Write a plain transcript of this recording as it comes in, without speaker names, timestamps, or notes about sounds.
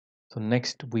So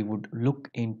next we would look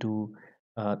into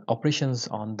operations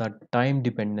on the time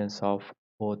dependence of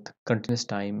both continuous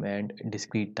time and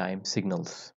discrete time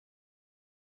signals.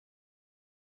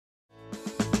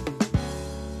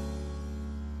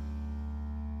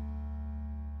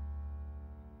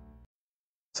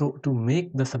 So to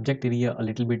make the subject area a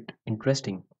little bit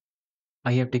interesting,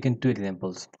 I have taken two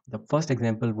examples. The first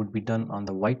example would be done on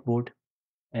the whiteboard,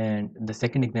 and the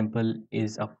second example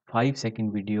is a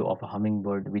 5-second video of a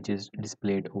hummingbird which is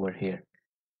displayed over here,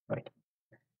 right?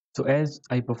 So as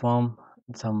I perform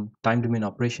some time domain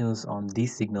operations on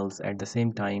these signals at the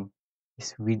same time,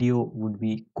 this video would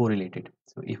be correlated.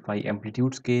 So if I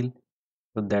amplitude scale,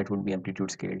 so that would be amplitude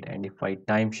scaled, and if I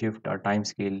time shift or time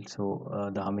scale,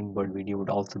 so the hummingbird video would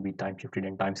also be time shifted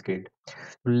and time scaled. So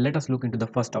let us look into the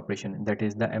first operation, that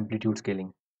is the amplitude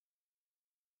scaling.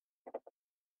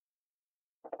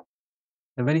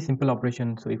 A very simple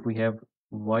operation. So if we have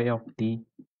y of t,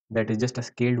 that is just a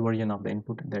scaled version of the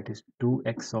input, that is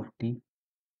 2x of t.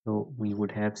 So we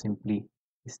would have simply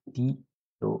this t.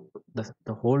 So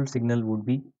the whole signal would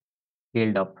be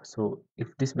scaled up. So if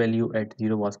this value at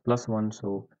 0 was +1,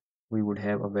 so we would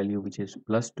have a value which is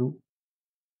 +2.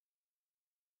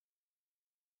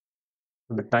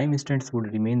 So the time instants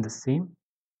would remain the same,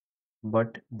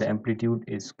 but the amplitude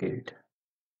is scaled,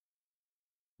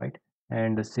 right?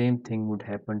 And the same thing would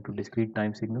happen to discrete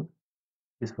time signal.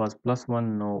 This was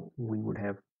 +1, now we would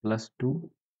have +2,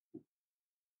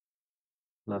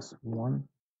 +1,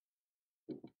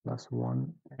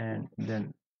 +1, and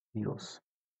then zeros.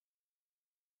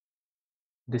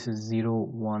 This is 0,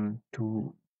 1,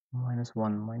 2,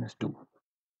 -1, -2.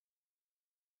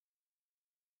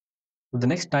 So the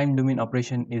next time domain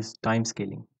operation is time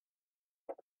scaling.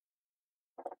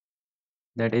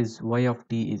 That is y of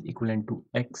t is equivalent to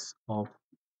x of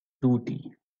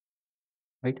 2t,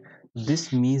 right?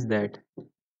 This means that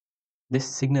this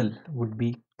signal would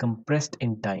be compressed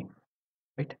in time,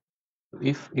 right? So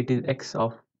if it is x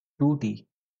of 2t,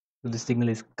 so the signal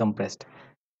is compressed.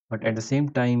 But at the same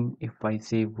time, if I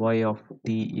say y of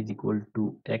t is equal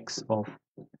to x of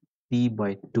t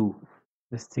by 2,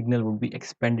 the signal would be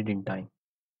expanded in time.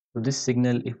 So this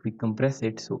signal, if we compress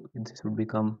it, so this would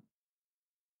become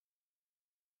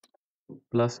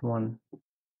 +1,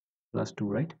 +2,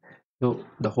 right? So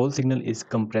the whole signal is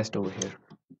compressed over here.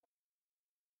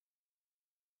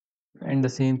 And the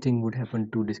same thing would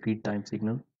happen to discrete time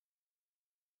signal.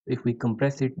 If we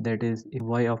compress it, that is if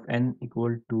y of n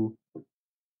equal to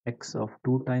x of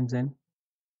 2 times n,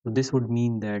 so this would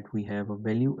mean that we have a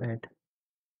value at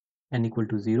n equal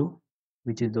to 0,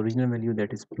 which is the original value,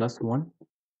 that is +1.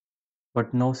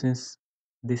 But now since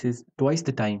this is twice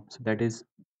the time, so that is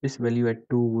this value at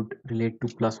 2 would relate to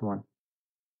 +1.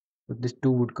 So this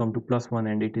 2 would come to +1,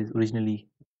 and it is originally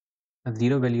a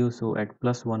 0 value, so at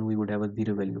 +1 we would have a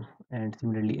 0 value, and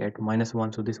similarly at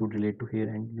 -1, so this would relate to here,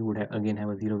 and you would again have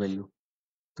a 0 value.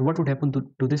 So what would happen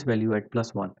to this value at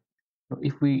 +1? So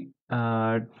if we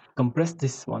compress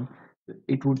this one,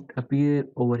 it would appear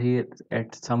over here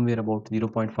at somewhere about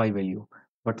 0.5 value.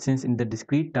 But since in the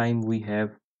discrete time we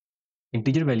have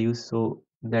integer values, so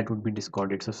that would be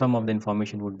discarded. So some of the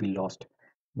information would be lost.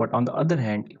 But on the other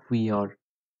hand, if we are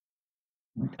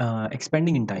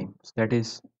expanding in time, so that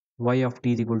is y of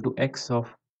t is equal to x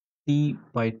of t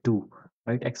by 2,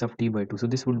 right? X of t by 2. So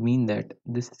this would mean that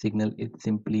this signal is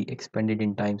simply expanded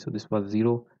in time. So this was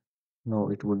 0,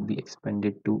 no, it would be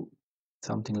expanded to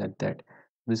something like that.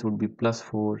 This would be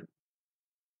 +4,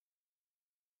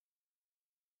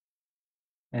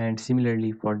 and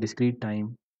similarly for discrete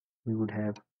time we would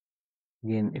have,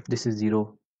 again, if this is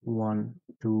 0, 1,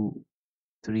 2,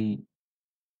 3,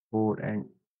 4, and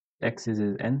x is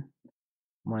n,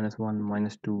 -1,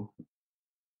 -2,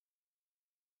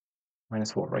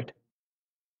 -4, right?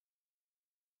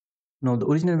 Now the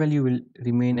original value will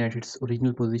remain at its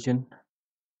original position,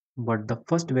 but the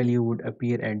first value would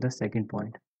appear at the second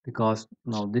point, because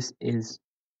now this is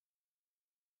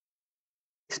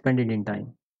expanded in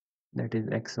time, that is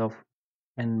x of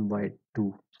n by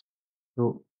 2.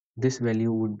 So this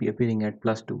value would be appearing at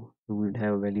 +2, so we would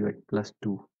have a value at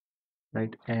 +2,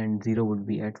 right? And 0 would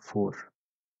be at 4,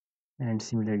 and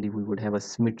similarly we would have a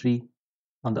symmetry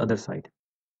on the other side.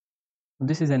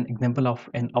 This is an example of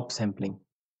an upsampling,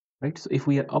 right? So if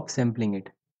we are upsampling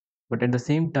it, but at the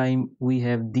same time we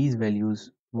have these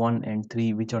values 1 and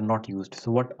 3 which are not used,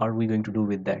 so what are we going to do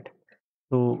with that?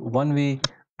 So one way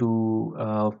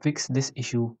to fix this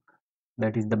issue,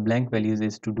 that is the blank values,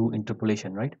 is to do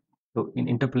interpolation, right? So in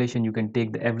interpolation you can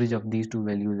take the average of these two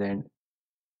values and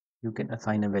you can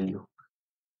assign a value.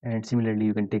 And similarly,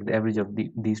 you can take the average of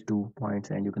these 2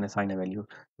 points and you can assign a value.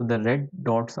 So the red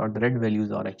dots or the red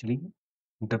values are actually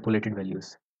interpolated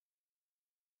values.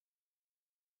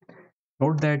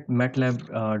 Note that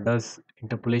MATLAB does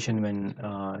interpolation when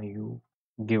you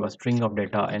give a string of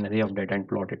data, an array of data, and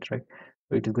plot it, right?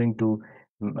 So it is going to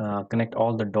connect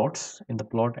all the dots in the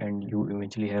plot, and you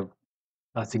eventually have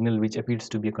a signal which appears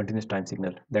to be a continuous time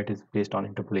signal that is based on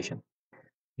interpolation.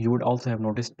 You would also have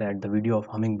noticed that the video of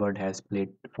hummingbird has played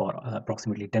for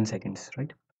approximately 10 seconds,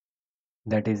 right?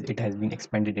 That is, it has been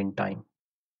expanded in time.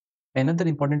 Another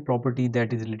important property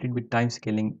that is related with time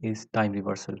scaling is time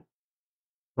reversal.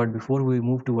 But before we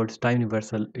move towards time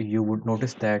reversal, you would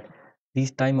notice that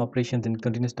these time operations in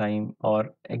continuous time are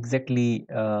exactly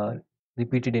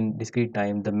repeated in discrete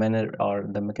time. The manner or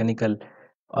the mechanical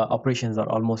operations are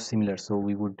almost similar. So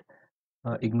we would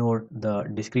ignore the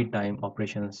discrete time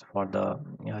operations for the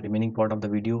remaining part of the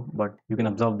video, but you can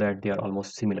observe that they are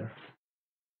almost similar.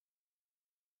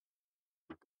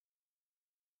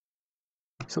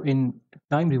 So in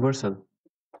time reversal,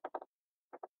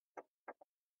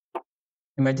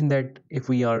 imagine that if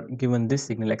we are given this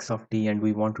signal x of t and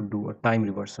we want to do a time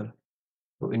reversal.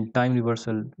 So in time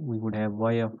reversal, we would have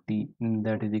y of t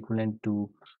that is equivalent to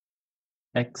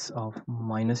x of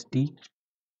minus t,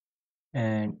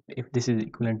 and if this is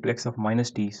equivalent to x of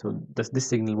minus t, so this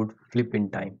signal would flip in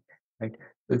time, right?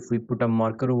 So if we put a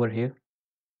marker over here,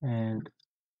 and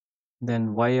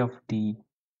then y of t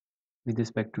with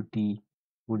respect to t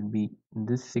would be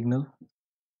this signal,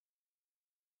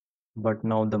 but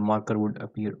now the marker would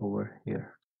appear over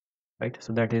here, right?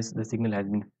 So that is, the signal has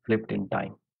been flipped in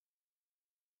time.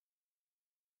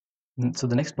 So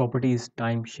the next property is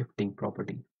time shifting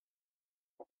property,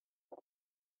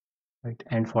 right?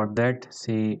 And for that,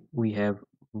 say we have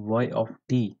y of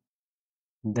t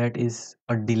that is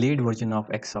a delayed version of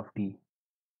x of t,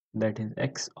 that is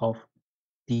x of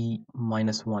t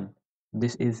minus 1.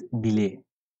 This is delay,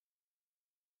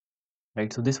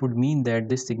 right? So this would mean that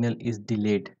this signal is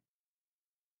delayed,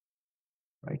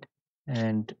 right?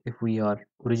 And if we are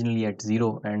originally at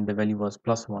 0 and the value was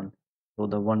plus 1, so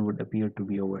the 1 would appear to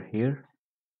be over here.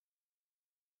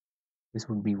 This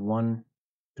would be 1,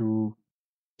 2,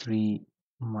 3,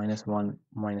 minus 1,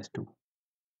 minus 2,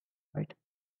 right?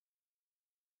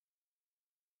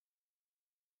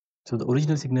 So the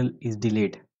original signal is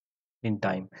delayed in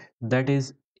time. That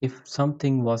is, if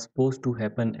something was supposed to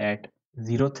happen at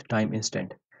 0th time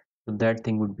instant, so that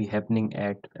thing would be happening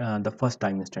at the first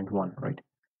time instant 1, right?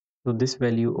 So this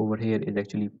value over here is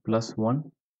actually plus 1,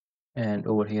 and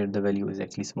over here the value is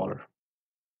actually smaller.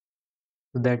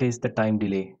 So that is the time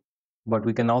delay. But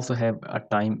we can also have a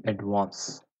time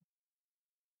advance.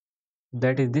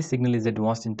 That is, this signal is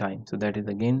advanced in time. So that is,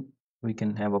 again, we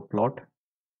can have a plot,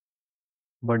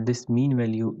 but this mean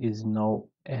value is now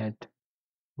at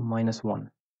minus 1,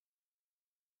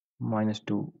 minus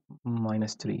 2,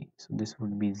 minus 3. So this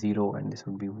would be 0 and this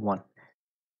would be 1.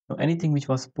 So anything which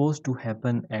was supposed to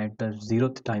happen at the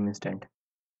 0th time instant,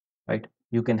 right?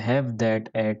 You can have that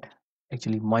at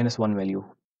actually minus 1 value,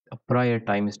 a prior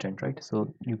time instant, right?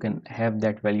 So you can have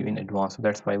that value in advance. So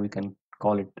that's why we can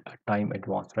call it a time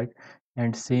advance, right?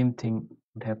 And same thing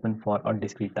would happen for our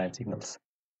discrete time signals.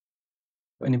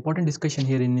 An important discussion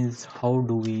herein is how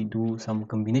do we do some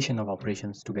combination of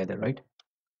operations together, right?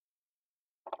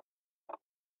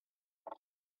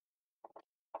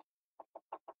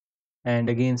 And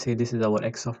again, say this is our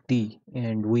x of t,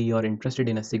 and we are interested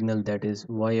in a signal that is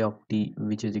y of t,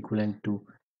 which is equivalent to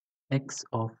x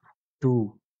of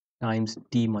 2 times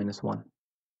t minus 1,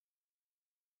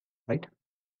 right?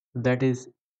 That is,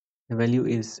 the value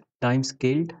is time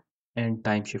scaled and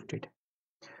time shifted.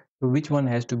 So which one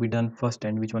has to be done first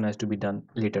and which one has to be done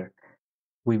later?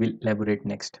 We will elaborate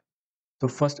next. So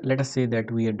first, let us say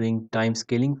that we are doing time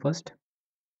scaling first,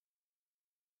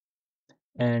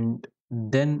 and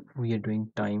then we are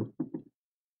doing time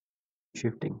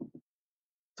shifting.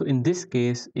 So in this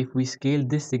case, if we scale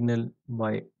this signal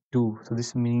by 2, so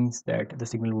this means that the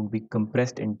signal would be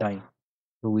compressed in time.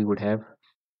 So we would have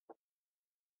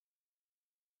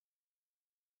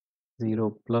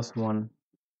 0 plus 1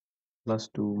 plus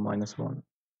 2 minus 1,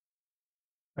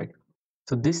 right?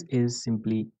 So this is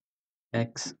simply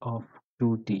x of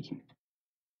 2t.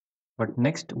 But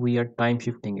next we are time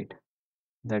shifting it.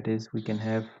 That is, we can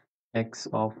have x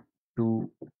of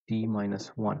 2t minus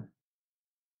 1.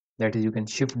 That is, you can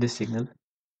shift this signal.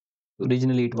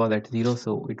 Originally it was at 0,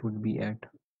 so it would be at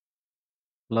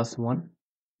plus 1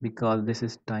 because this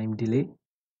is time delay,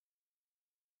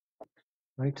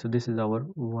 right? So this is our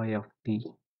y of t.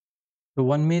 So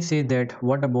one may say that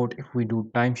what about if we do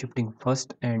time shifting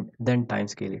first and then time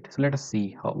scale it? So let us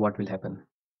see what will happen.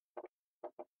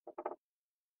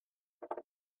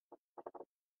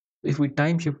 If we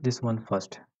time shift this one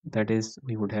first, that is,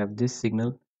 we would have this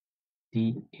signal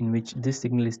t in which this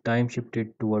signal is time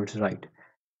shifted towards right.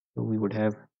 So we would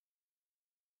have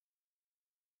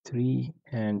 3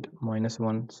 and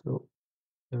 -1, so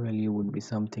the value would be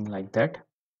something like that.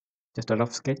 Just a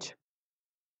rough sketch.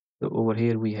 So over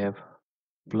here we have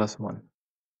 +1.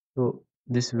 So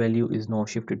this value is now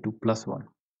shifted to +1.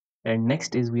 And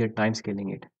next is we are time scaling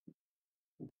it.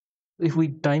 If we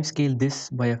time scale this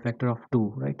by a factor of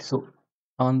 2, right? So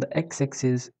on the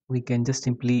x-axis, we can just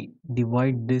simply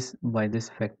divide this by this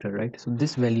factor, right? So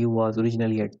this value was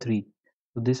originally at 3.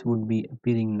 So this would be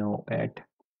appearing now at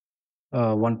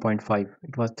 1.5.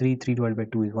 It was 3 divided by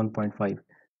 2 is 1.5.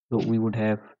 So we would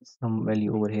have some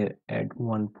value over here at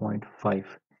 1.5.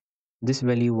 This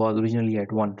value was originally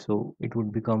at 1, so it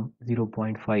would become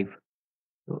 0.5.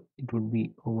 So it would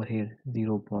be over here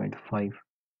 0.5,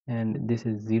 and this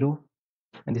is 0,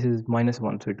 and this is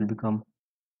 -1, so it will become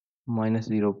minus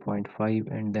 0.5,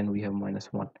 and then we have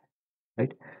 -1,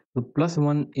 right? So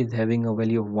 +1 is having a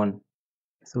value of 1.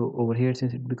 So over here,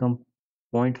 since it becomes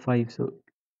 0.5, so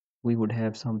we would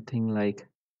have something like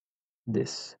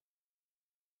this.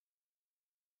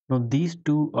 Now these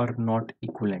two are not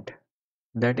equivalent.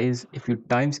 That is, if you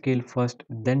time scale first,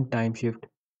 then time shift,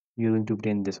 you're going to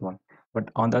obtain this one. But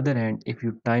on the other hand, if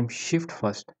you time shift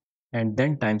first and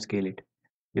then time scale it,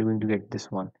 you're going to get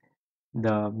this one.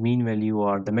 The mean value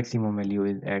or the maximum value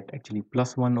is at actually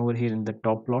 +1 over here in the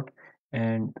top plot,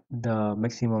 and the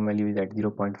maximum value is at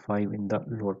 0.5 in the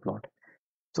lower plot.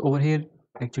 So over here,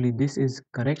 actually this is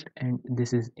correct and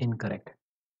this is incorrect.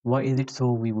 Why is it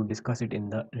so? We would discuss it in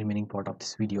the remaining part of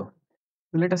this video.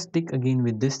 So let us stick again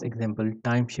with this example,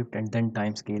 time shift and then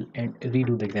time scale, and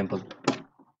redo the example.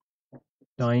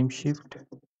 Time shift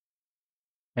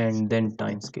and then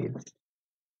time scale.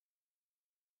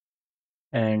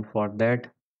 And for that,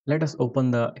 let us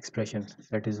open the expression,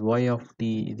 that is y of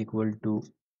t is equal to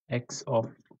x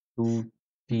of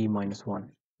 2t minus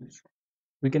 1.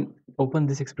 We can open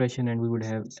this expression and we would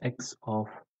have x of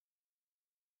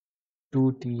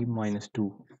 2t minus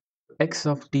 2. X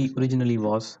of t originally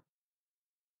was,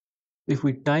 if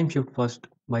we time shift first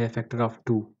by a factor of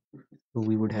 2, so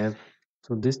we would have,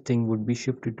 so this thing would be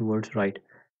shifted towards right.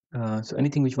 So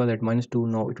anything which was at -2,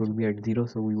 now it would be at 0,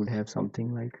 so we would have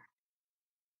something like,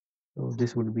 so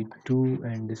this would be 2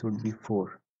 and this would be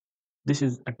 4. This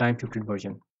is a time shifted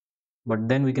version, but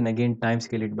then we can again time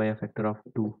scale it by a factor of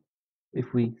 2.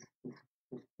 If we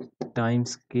time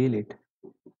scale it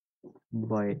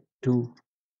by 2,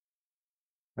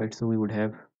 right, so we would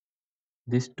have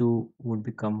this 2 would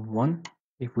become 1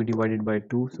 if we divide it by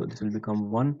 2, so this will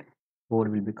become 1, 4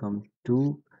 will become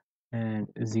 2, and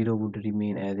 0 would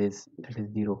remain as is, that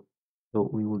is 0. So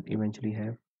we would eventually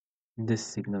have this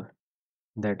signal,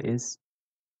 that is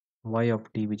y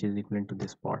of t, which is equivalent to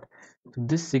this part. So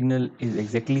this signal is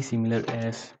exactly similar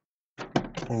as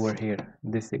over here,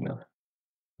 this signal.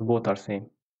 Both are same,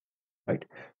 right?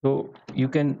 So you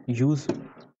can use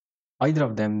either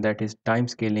of them, that is time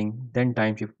scaling then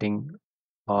time shifting,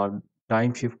 or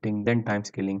time shifting then time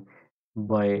scaling,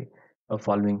 by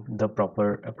following the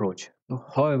proper approach.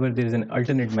 However, there is an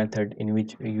alternate method in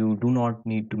which you do not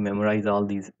need to memorize all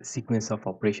these sequence of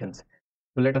operations.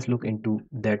 So let us look into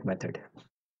that method.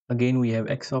 Again, we have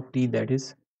x of t, that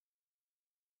is,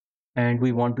 and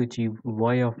we want to achieve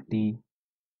y of t,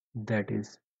 that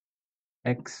is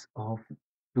x of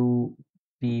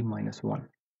 2t minus 1.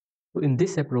 So in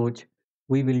this approach,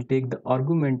 we will take the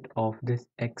argument of this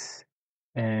x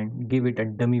and give it a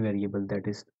dummy variable, that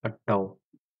is a tau.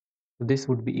 So this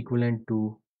would be equivalent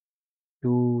to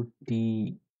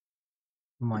 2t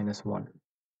minus 1.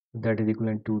 That is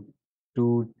equivalent to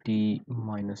 2t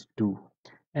minus 2.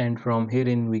 And from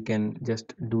herein we can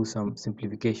just do some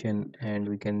simplification, and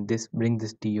we can bring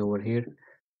this t over here.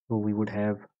 So we would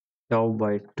have tau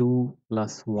by 2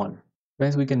 plus 1.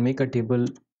 Whereas we can make a table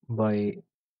by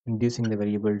inducing the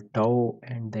variable tau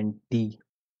and then t,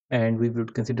 and we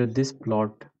would consider this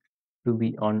plot to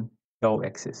be on tau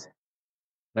axis,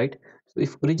 right? So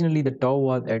if originally the tau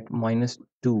was at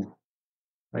 -2,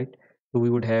 right, so we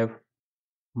would have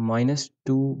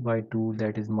 -2 by 2,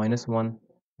 that is -1,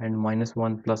 and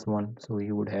 -1 plus 1, so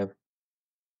you would have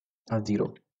a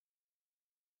 0.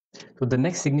 So the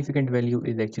next significant value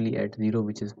is actually at 0,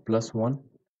 which is +1.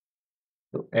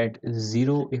 So at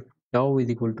 0, if tau is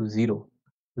equal to 0,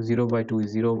 0 by 2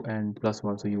 is 0, and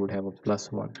 +1, so you would have a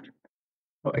 +1.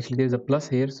 Oh, actually there's a plus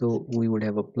here, so we would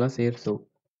have a plus here. So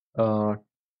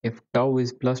if tau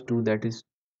is +2, that is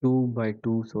 2 by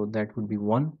 2, so that would be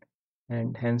 1,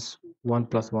 and hence 1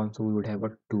 plus 1, so we would have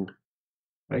a 2,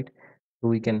 right? So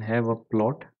we can have a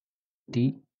plot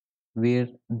t, where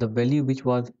the value which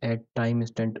was at time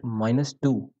instant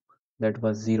 -2, that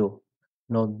was 0.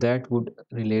 Now that would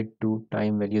relate to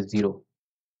time value 0.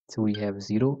 So we have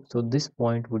 0. So this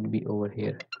point would be over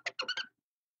here,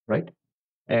 right?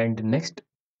 And next,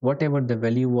 whatever the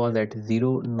value was at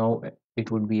 0, now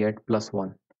it would be at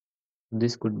 +1.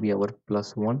 This could be our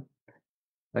 +1,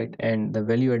 right? And the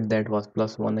value at that was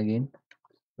 +1 again.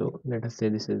 So let us say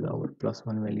this is our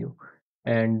 +1 value.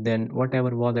 And then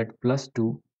whatever was at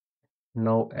 +2,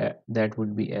 now that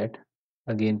would be at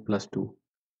again +2.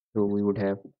 So we would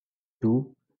have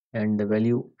 2, and the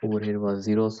value over here was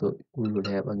 0, so we would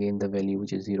have again the value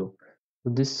which is 0. So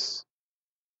this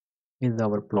is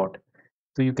our plot.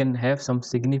 So you can have some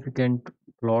significant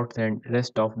plots, and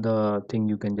rest of the thing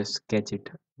you can just sketch it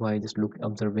by just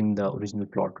observing the original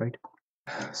plot, right?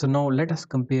 So now let us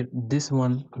compare this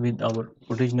one with our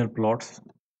original plots,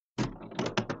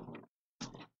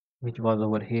 which was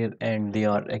over here, and they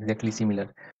are exactly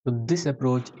similar. So this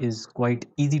approach is quite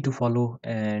easy to follow,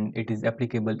 and it is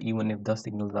applicable even if the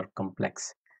signals are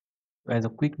complex. As a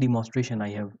quick demonstration, I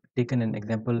have taken an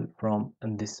example from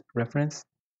this reference,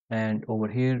 and over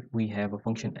here we have a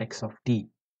function x of t,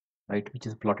 right, which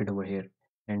is plotted over here,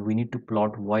 and we need to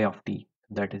plot y of t.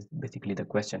 That is basically the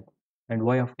question. And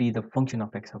y of t, the function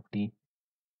of x of t,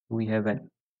 we have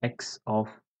an x of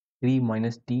 3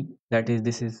 minus t, that is,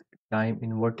 this is time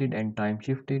inverted and time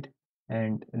shifted,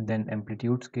 and then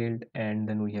amplitude scaled, and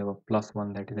then we have a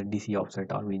 +1, that is a DC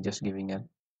offset. Are we just giving a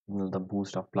signal the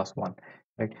boost of +1,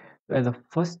 right? So as a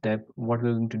first step, what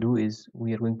we're going to do is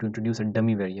we are going to introduce a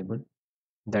dummy variable,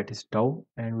 that is tau,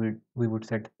 and we would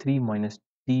set 3 minus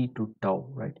t to tau,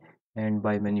 right? And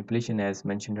by manipulation, as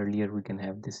mentioned earlier, we can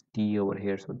have this t over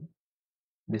here, so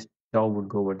this tau would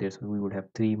go over there, so we would have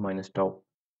 3 minus tau.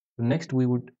 So next we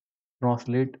would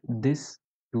translate this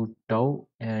to tau,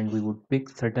 and we would pick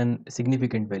certain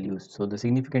significant values. So the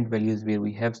significant values where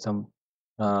we have some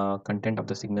content of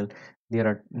the signal, they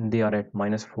are at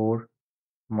 -4,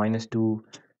 -2.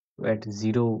 At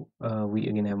 0 we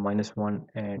again have -1,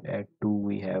 and at 2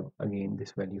 we have again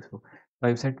this value. So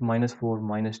I've set -4,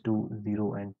 -2,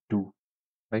 0, and 2,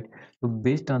 right? So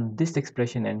based on this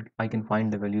expression, and I can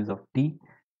find the values of t.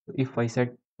 So if I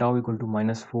set tau equal to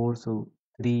 -4, so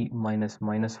 3 minus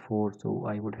 -4, so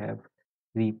I would have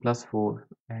 3 plus 4,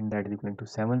 and that is equal to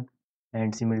 7.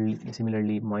 And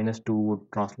similarly -2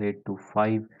 would translate to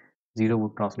 5, 0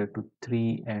 would translate to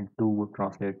 3, and 2 would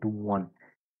translate to 1.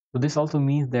 So this also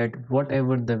means that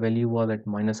whatever the value was at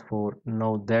 -4,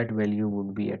 now that value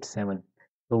would be at 7.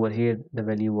 So over here the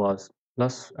value was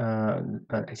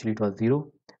actually it was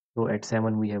 0. So at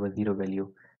 7 we have a 0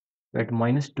 value. So at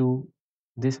 -2,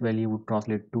 this value would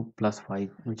translate to +5,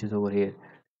 which is over here.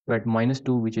 So at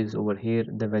 -2, which is over here,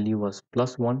 the value was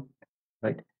 +1,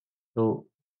 right? So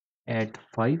at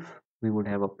 5 we would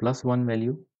have a +1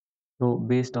 value. So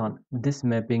based on this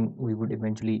mapping, we would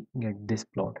eventually get this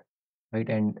plot, right?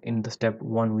 And in the step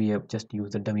 1 we have just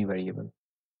used the dummy variable.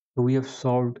 So we have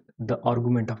solved the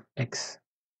argument of x.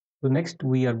 So next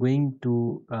we are going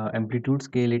to amplitude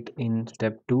scale it in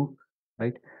step 2,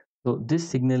 right? So this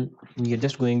signal, we are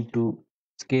just going to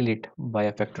scale it by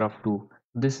a factor of 2.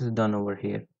 This is done over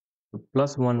here. So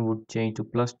 +1 would change to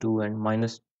 +2, and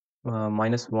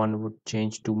 -1 would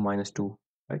change to -2,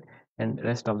 right? And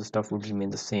rest of the stuff would remain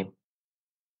the same.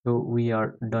 So we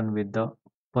are done with the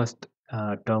first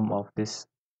term of this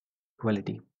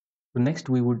equality. So next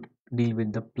we would deal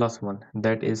with the +1,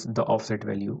 that is the offset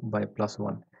value by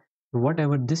 +1. So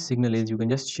whatever this signal is, you can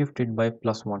just shift it by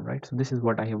 +1, right? So this is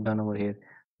what I have done over here.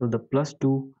 So the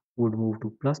 +2 would move to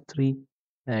 +3,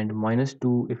 and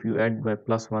 -2, if you add by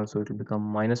 +1, so it will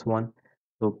become -1.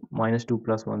 So -2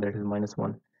 plus 1, that is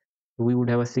 -1. So we would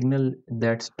have a signal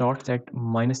that starts at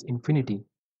 -infinity,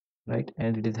 right?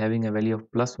 And it is having a value of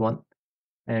 +1,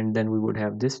 and then we would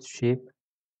have this shape,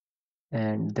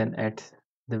 and then at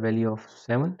the value of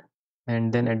 7,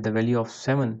 and then at the value of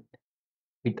 7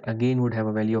 it again would have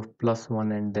a value of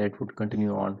 +1, and that would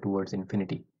continue on towards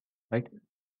infinity, right?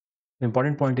 The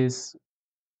important point is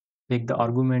take the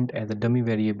argument as a dummy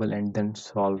variable and then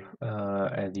solve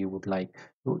as you would like.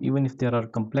 So even if there are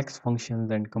complex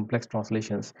functions and complex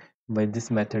translations, by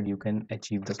this method you can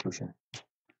achieve the solution.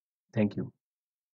 Thank you.